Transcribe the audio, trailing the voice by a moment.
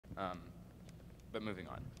But moving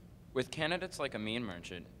on. With candidates like Amin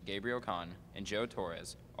Merchant, Gabriel Khan, and Joe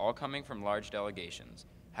Torres all coming from large delegations,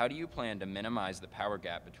 how do you plan to minimize the power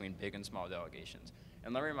gap between big and small delegations?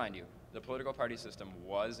 And let me remind you, the political party system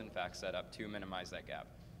was in fact set up to minimize that gap.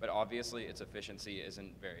 But obviously its efficiency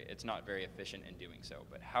it's not very efficient in doing so.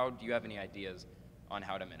 But how do you have any ideas on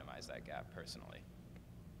how to minimize that gap personally?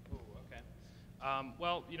 Ooh, okay.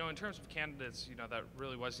 Well, in terms of candidates, that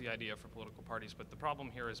really was the idea for political parties. But the problem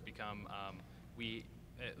here has become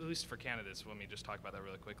at least for candidates, let me just talk about that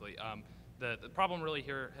really quickly. The problem really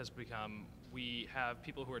here has become we have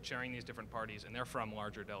people who are chairing these different parties, and they're from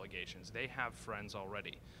larger delegations. They have friends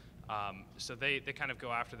already. So they kind of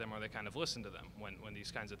go after them, or they kind of listen to them when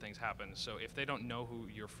these kinds of things happen. So if they don't know who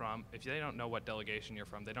you're from, if they don't know what delegation you're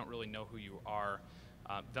from, they don't really know who you are,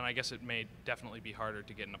 then I guess it may definitely be harder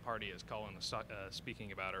to get in a party, as Colin was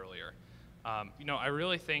speaking about earlier. I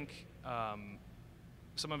really think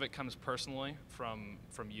some of it comes personally from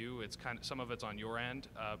you. Some of it's on your end.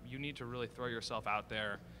 You need to really throw yourself out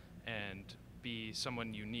there and be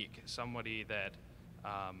someone unique, somebody that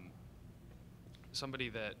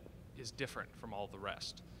is different from all the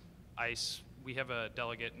rest. We have a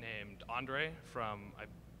delegate named Andre from, I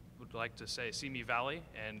would like to say, Simi Valley,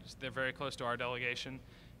 and they're very close to our delegation.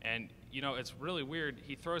 And it's really weird.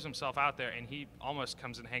 He throws himself out there, and he almost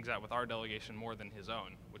comes and hangs out with our delegation more than his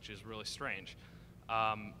own, which is really strange.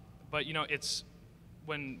 But it's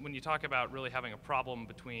when you talk about really having a problem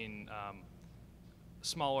between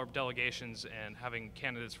smaller delegations and having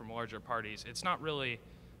candidates from larger parties, it's not really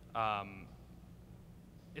the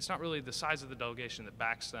size of the delegation that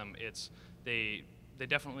backs them. They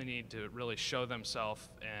definitely need to really show themselves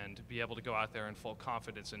and be able to go out there in full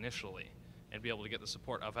confidence initially and be able to get the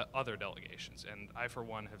support of other delegations. And I, for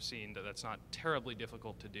one, have seen that that's not terribly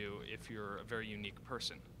difficult to do if you're a very unique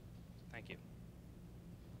person. Thank you.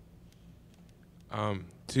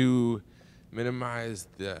 To minimize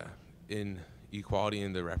the inequality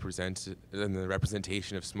in the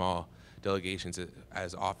representation of small delegations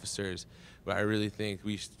as officers, but I really think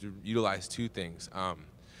we should utilize two things.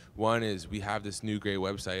 One is we have this new great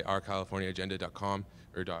website, ourcaliforniaagenda.com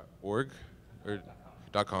or .org or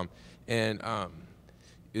 .com, and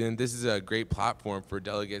this is a great platform for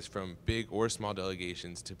delegates from big or small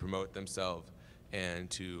delegations to promote themselves and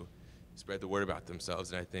to spread the word about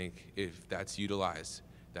themselves. And I think if that's utilized,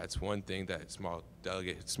 that's one thing that small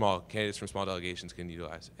candidates from small delegations can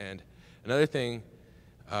utilize. And another thing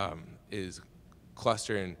is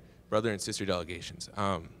cluster and brother and sister delegations.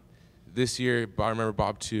 This year, I remember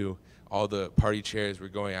Bob too, all the party chairs were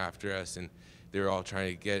going after us, and they were all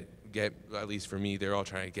trying to get at least for me, they were all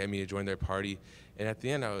trying to get me to join their party. And at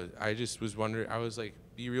the end, I just was wondering, I was like,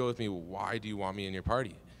 be real with me, why do you want me in your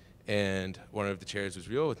party? And one of the chairs was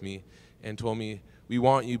real with me and told me, we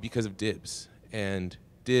want you because of DIBS. And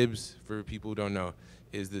DIBS, for people who don't know,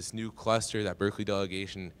 is this new cluster that Berkeley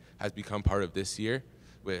delegation has become part of this year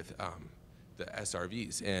with the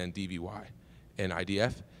SRVs and DVY and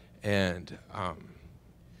IDF. And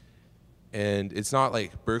it's not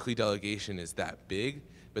like Berkeley delegation is that big,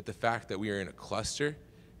 but the fact that we are in a cluster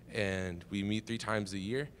and we meet 3 times a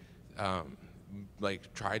year,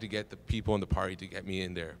 try to get the people in the party to get me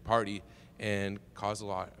in their party and cause a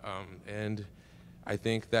lot. And I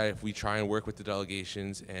think that if we try and work with the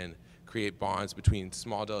delegations and create bonds between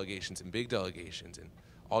small delegations and big delegations and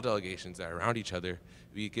all delegations that are around each other,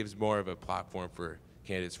 it gives more of a platform for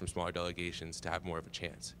candidates from smaller delegations to have more of a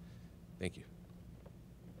chance. Thank you.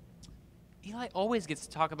 Eli always gets to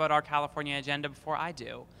talk about Our California Agenda before I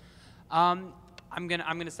do. I'm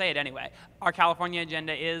gonna say it anyway. Our California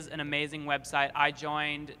Agenda is an amazing website. I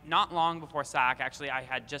joined not long before SAC. Actually, I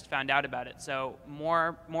had just found out about it. So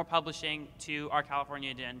more publishing to Our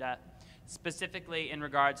California Agenda, specifically in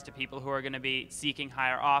regards to people who are going to be seeking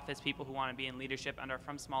higher office, people who want to be in leadership and are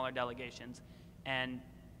from smaller delegations. And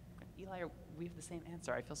Eli, we have the same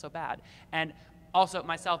answer. I feel so bad. And also,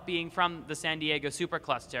 myself being from the San Diego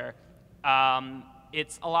supercluster,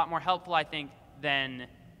 it's a lot more helpful, I think, than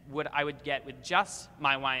what I would get with just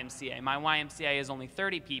my YMCA. My YMCA is only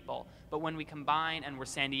 30 people, but when we combine and we're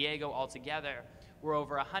San Diego all together, we're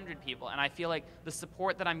over 100 people. And I feel like the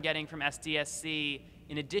support that I'm getting from SDSC,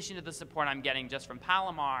 in addition to the support I'm getting just from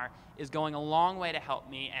Palomar, is going a long way to help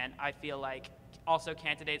me. And I feel like also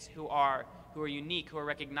candidates who are unique, who are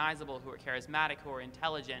recognizable, who are charismatic, who are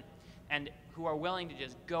intelligent, and who are willing to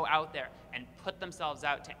just go out there and put themselves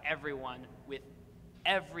out to everyone with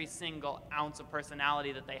every single ounce of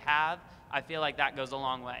personality that they have, I feel like that goes a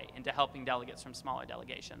long way into helping delegates from smaller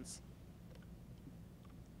delegations.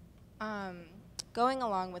 Going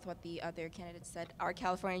along with what the other candidates said, Our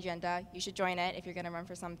California Agenda, you should join it if you're going to run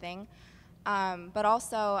for something. But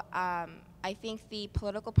also, I think the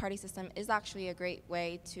political party system is actually a great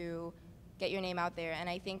way to get your name out there. And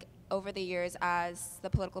I think over the years, as the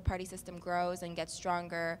political party system grows and gets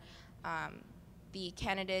stronger, the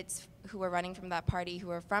candidates who are running from that party, who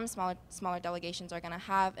are from smaller delegations, are going to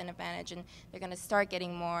have an advantage, and they're going to start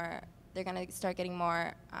getting more. They're going to start getting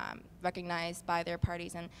more recognized by their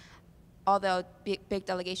parties. And although big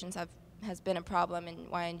delegations has been a problem in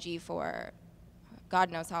YNG for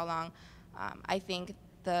God knows how long, I think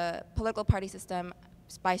the political party system,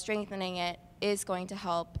 by strengthening it, is going to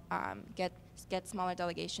help get smaller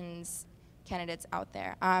delegations candidates out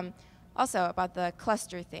there. Also, about the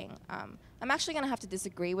cluster thing, I'm actually going to have to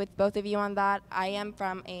disagree with both of you on that. I am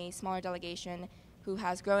from a smaller delegation who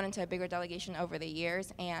has grown into a bigger delegation over the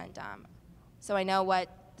years, and so I know what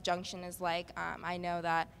the junction is like. I know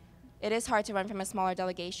that it is hard to run from a smaller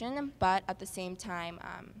delegation, but at the same time,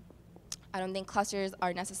 I don't think clusters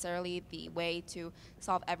are necessarily the way to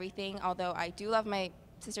solve everything. Although I do love my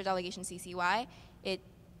sister delegation, CCY,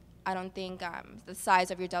 I don't think the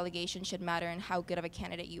size of your delegation should matter in how good of a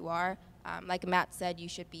candidate you are. Like Matt said, you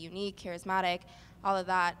should be unique, charismatic, all of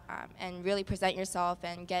that, and really present yourself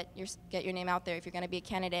and get your name out there if you're going to be a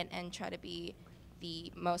candidate, and try to be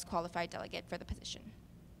the most qualified delegate for the position.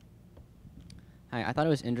 Hi, I thought it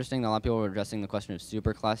was interesting that a lot of people were addressing the question of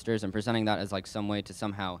superclusters and presenting that as like some way to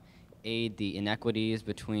somehow aid the inequities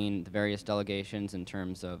between the various delegations in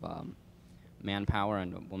terms of manpower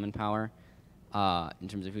and woman power, in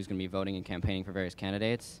terms of who's going to be voting and campaigning for various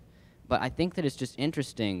candidates. But I think that it's just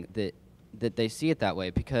interesting that they see it that way,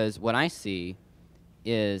 because what I see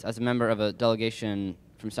is, as a member of a delegation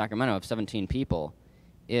from Sacramento of 17 people,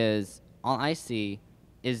 is all I see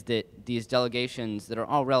is that these delegations that are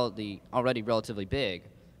already relatively big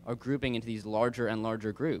are grouping into these larger and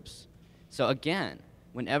larger groups. So again,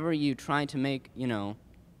 whenever you try to make, you know,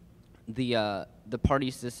 the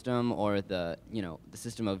party system or the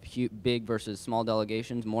system of big versus small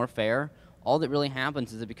delegations more fair, all that really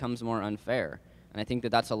happens is it becomes more unfair. And I think that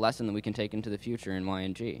that's a lesson that we can take into the future in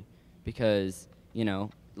YNG, because the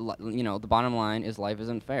bottom line is life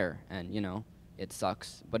isn't fair, and it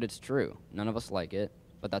sucks, but it's true. None of us like it,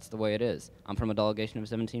 but that's the way it is. I'm from a delegation of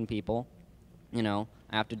 17 people. I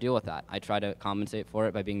have to deal with that. I try to compensate for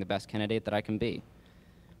it by being the best candidate that I can be.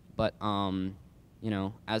 But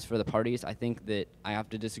as for the parties, I think that I have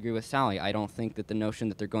to disagree with Sally. I don't think that the notion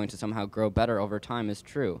that they're going to somehow grow better over time is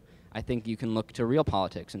true. I think you can look to real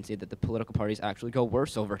politics and see that the political parties actually go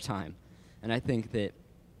worse over time. And I think that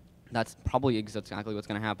that's probably exactly what's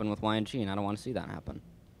going to happen with YNG, and I don't want to see that happen.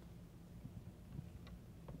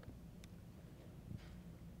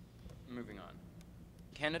 Moving on.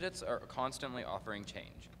 Candidates are constantly offering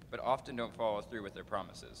change, but often don't follow through with their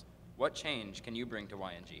promises. What change can you bring to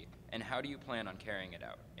YNG, and how do you plan on carrying it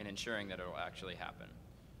out and ensuring that it will actually happen?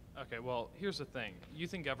 Okay, well, here's the thing.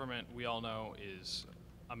 Youth in government, we all know, is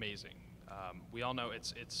amazing. We all know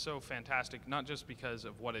it's so fantastic, not just because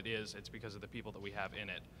of what it is, it's because of the people that we have in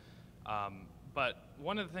it. But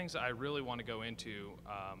one of the things that I really want to go into,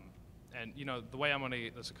 and the way I'm going to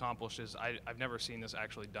get this accomplished is I've never seen this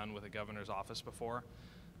actually done with a governor's office before,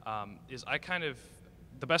 is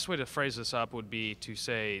the best way to phrase this up would be to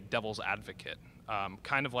say devil's advocate.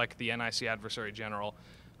 Kind of like the NIC Adversary General,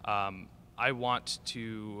 I want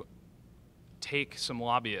to take some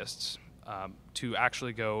lobbyists to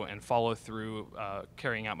actually go and follow through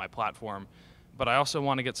carrying out my platform, but I also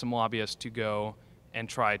want to get some lobbyists to go and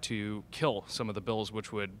try to kill some of the bills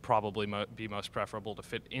which would probably be most preferable to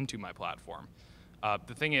fit into my platform.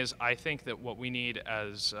 The thing is, I think that what we need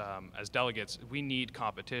as delegates, we need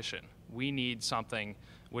competition. We need something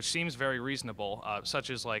which seems very reasonable, such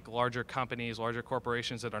as like larger companies, larger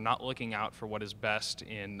corporations that are not looking out for what is best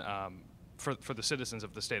in for the citizens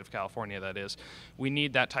of the state of California, that is. We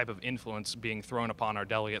need that type of influence being thrown upon our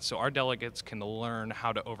delegates so our delegates can learn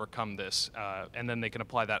how to overcome this, and then they can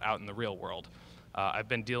apply that out in the real world. I've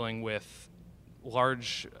been dealing with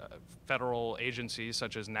large federal agencies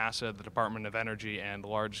such as NASA, the Department of Energy, and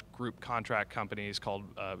large group contract companies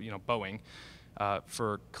called Boeing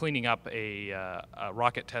for cleaning up a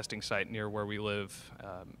rocket testing site near where we live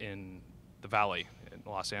in the Valley in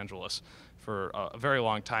Los Angeles for a very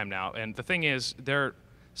long time now. And the thing is,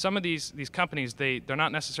 some of these companies, they're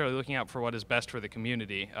not necessarily looking out for what is best for the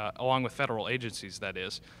community, along with federal agencies, that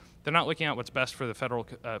is. They're not looking at what's best for the federal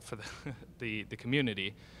for the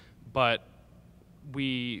community, but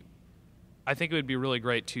I think it would be really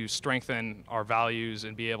great to strengthen our values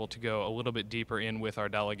and be able to go a little bit deeper in with our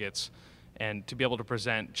delegates and to be able to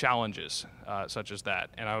present challenges such as that.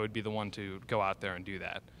 And I would be the one to go out there and do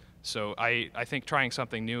that. So I think trying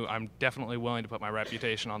something new, I'm definitely willing to put my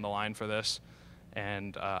reputation on the line for this,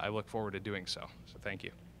 and I look forward to doing so. So thank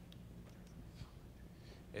you.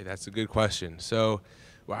 Hey, that's a good question. So,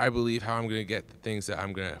 what I believe how I'm going to get the things that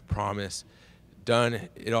I'm going to promise done,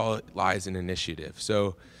 it all lies in initiative.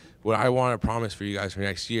 So, what I want to promise for you guys for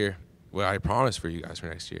next year,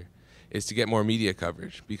 is to get more media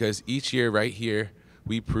coverage, because each year right here,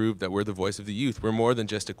 we prove that we're the voice of the youth. We're more than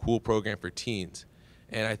just a cool program for teens.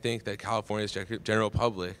 And I think that California's general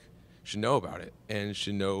public should know about it and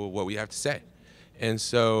should know what we have to say. And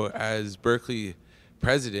so as Berkeley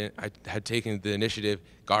president, I had taken the initiative,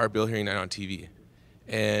 got our bill hearing night on TV.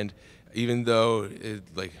 And even though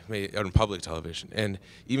it on public television, and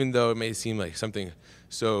even though it may seem like something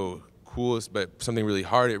so cool, but something really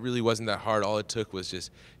hard, it really wasn't that hard. All it took was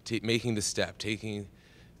just making the step, taking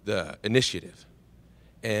the initiative.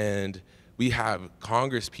 And we have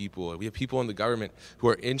Congress people, we have people in the government who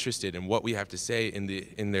are interested in what we have to say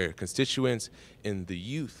in their constituents, in the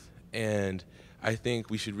youth. And I think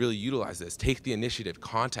we should really utilize this. Take the initiative,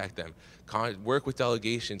 contact them, work with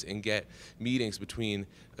delegations and get meetings between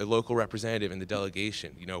a local representative and the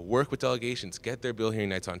delegation. You know, work with delegations, get their bill hearing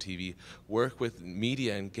nights on TV, work with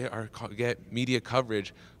media and get media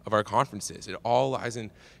coverage of our conferences. It all lies in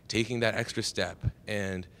taking that extra step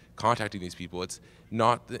and contacting these people. It's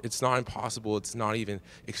not impossible. It's not even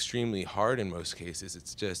extremely hard in most cases.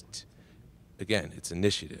 It's just, again, it's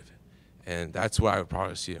initiative. And that's what I would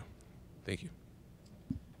promise you. Thank you.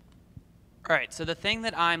 All right, so the thing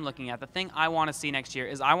that I'm looking at, the thing I want to see next year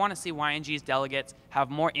is I want to see YNG's delegates have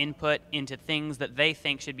more input into things that they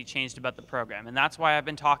think should be changed about the program. And that's why I've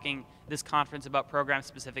been talking this conference about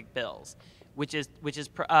program-specific bills, which is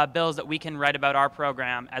bills that we can write about our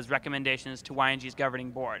program as recommendations to YNG's governing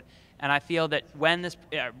board. And I feel that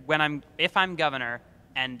if I'm governor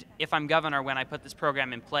when I put this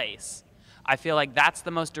program in place, I feel like that's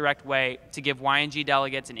the most direct way to give YNG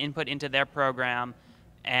delegates an input into their program.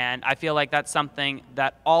 And I feel like that's something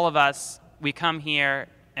that all of us, we come here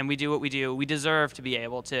and we do what we do. We deserve to be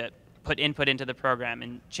able to put input into the program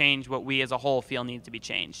and change what we as a whole feel needs to be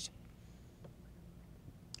changed.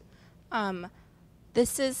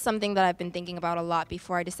 This is something that I've been thinking about a lot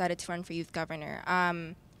before I decided to run for youth governor.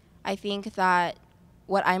 I think that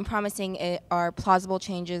what I'm promising are plausible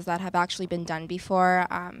changes that have actually been done before,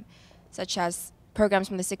 such as programs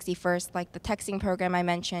from the 61st, like the texting program I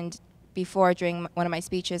mentioned before during one of my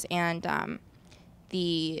speeches, and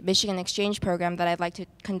the Michigan Exchange program that I'd like to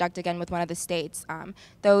conduct again with one of the states.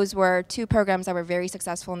 Those were two programs that were very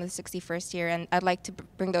successful in the 61st year, and I'd like to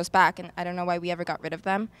bring those back, and I don't know why we ever got rid of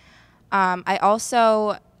them. I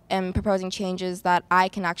also am proposing changes that I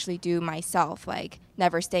can actually do myself, like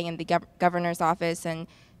never staying in the governor's office and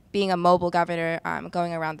being a mobile governor,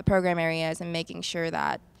 going around the program areas and making sure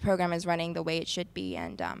that the program is running the way it should be,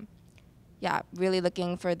 and yeah, really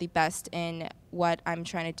looking for the best in what I'm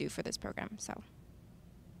trying to do for this program. So.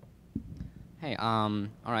 Hey, all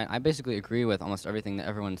right, I basically agree with almost everything that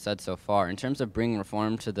everyone said so far. In terms of bringing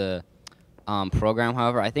reform to the program,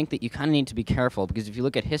 however, I think that you kind of need to be careful, because if you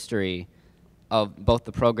look at history of both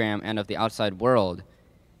the program and of the outside world,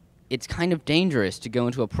 it's kind of dangerous to go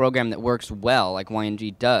into a program that works well, like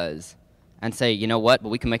YNG does, and say, you know what, but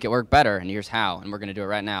we can make it work better, and here's how, and we're going to do it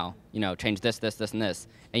right now. You know, change this, this, this, and this.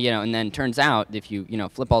 And, and then turns out if you,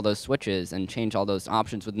 flip all those switches and change all those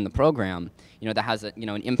options within the program, that has an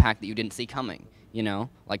impact that you didn't see coming,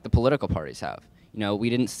 like the political parties have. We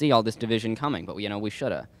didn't see all this division coming, but, we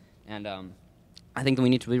should have. And I think that we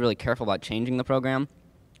need to be really careful about changing the program.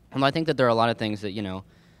 And I think that there are a lot of things that,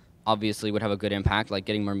 obviously would have a good impact, like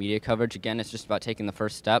getting more media coverage. Again, it's just about taking the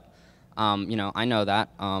first step. I know that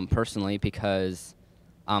personally because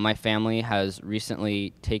my family has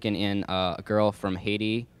recently taken in a girl from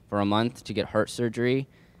Haiti for a month to get heart surgery,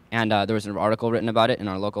 and there was an article written about it in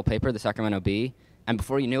our local paper, the Sacramento Bee, and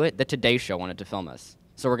before you knew it, the Today Show wanted to film us.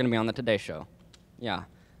 So we're going to be on the Today Show. Yeah.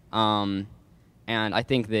 And I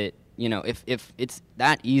think that, if it's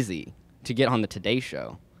that easy to get on the Today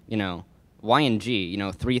Show,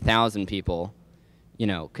 YNG, 3,000 people,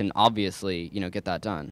 can obviously, get that done.